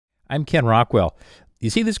I'm Ken Rockwell. You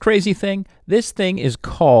see this crazy thing? This thing is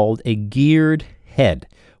called a geared head.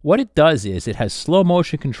 What it does is it has slow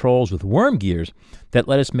motion controls with worm gears that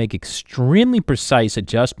let us make extremely precise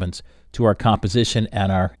adjustments to our composition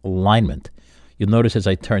and our alignment. You'll notice as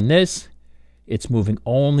I turn this, it's moving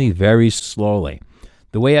only very slowly.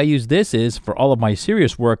 The way I use this is for all of my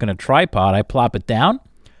serious work on a tripod, I plop it down.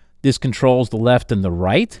 This controls the left and the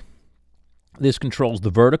right. This controls the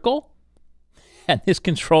vertical. And this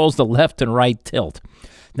controls the left and right tilt.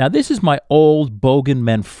 Now, this is my old Bogen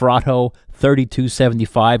Manfrotto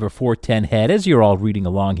 3275 or 410 head, as you're all reading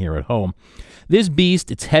along here at home. This beast,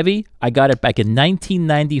 it's heavy. I got it back in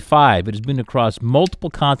 1995. It has been across multiple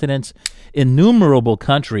continents, innumerable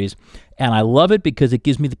countries, and I love it because it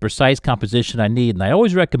gives me the precise composition I need, and I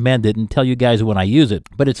always recommend it and tell you guys when I use it.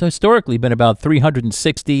 But it's historically been about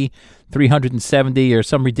 $360, $370, or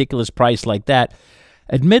some ridiculous price like that.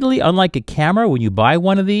 Admittedly, unlike a camera, when you buy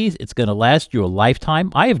one of these, it's going to last you a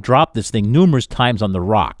lifetime. I have dropped this thing numerous times on the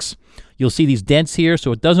rocks. You'll see these dents here,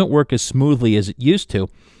 so it doesn't work as smoothly as it used to,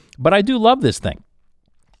 but I do love this thing.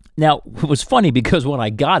 Now, it was funny because when I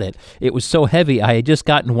got it, it was so heavy. I had just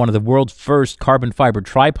gotten one of the world's first carbon fiber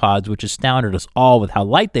tripods, which astounded us all with how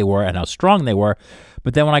light they were and how strong they were.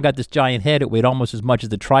 But then when I got this giant head, it weighed almost as much as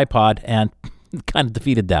the tripod and kind of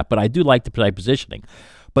defeated that. But I do like the positioning.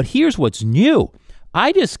 But here's what's new.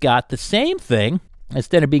 I just got the same thing.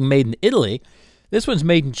 Instead of being made in Italy, this one's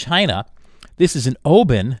made in China. This is an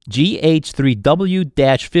Oben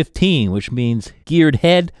GH3W-15, which means geared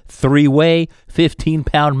head, 3-way,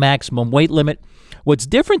 15-pound maximum weight limit. What's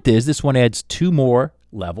different is this one adds 2 more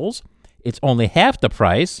levels. It's only half the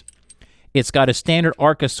price. It's got a standard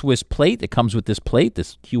Arca Swiss plate. It comes with this plate,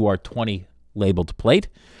 this QR20 labeled plate,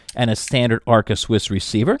 and a standard Arca Swiss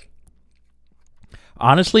receiver.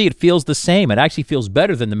 Honestly, it feels the same. It actually feels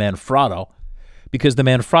better than the Manfrotto because the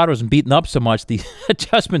Manfrotto isn't beaten up so much. The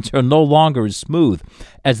adjustments are no longer as smooth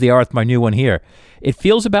as they are with my new one here. It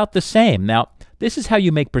feels about the same. Now, this is how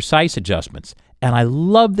you make precise adjustments. And I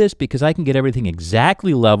love this because I can get everything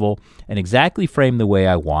exactly level and exactly framed the way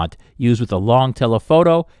I want. Used with a long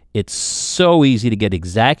telephoto, it's so easy to get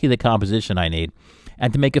exactly the composition I need.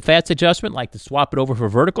 And to make a fast adjustment, like to swap it over for a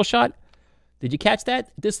vertical shot, did you catch that?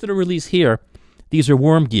 This little release here, these are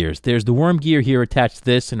worm gears. There's the worm gear here attached to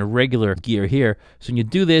this and a regular gear here. So when you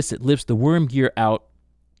do this, it lifts the worm gear out,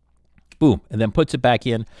 boom, and then puts it back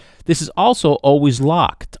in. This is also always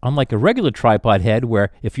locked, unlike a regular tripod head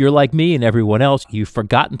where if you're like me and everyone else, you've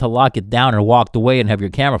forgotten to lock it down or walked away and have your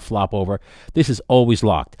camera flop over. This is always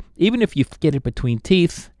locked. Even if you get it between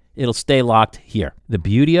teeth, it'll stay locked here. The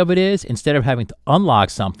beauty of it is, instead of having to unlock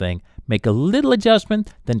something, make a little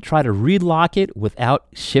adjustment, then try to relock it without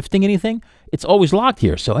shifting anything, it's always locked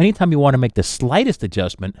here. So anytime you want to make the slightest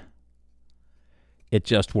adjustment, it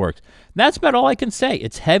just works. That's about all I can say.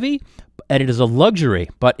 It's heavy, and it is a luxury,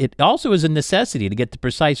 but it also is a necessity to get the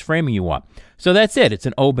precise framing you want. So that's it. It's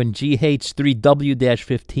an Oben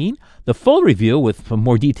GH3W-15. The full review with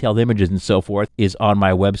more detailed images and so forth is on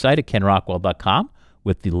my website at kenrockwell.com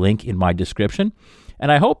with the link in my description.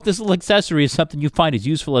 And I hope this little accessory is something you find as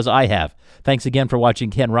useful as I have. Thanks again for watching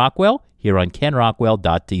Ken Rockwell here on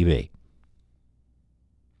kenrockwell.tv.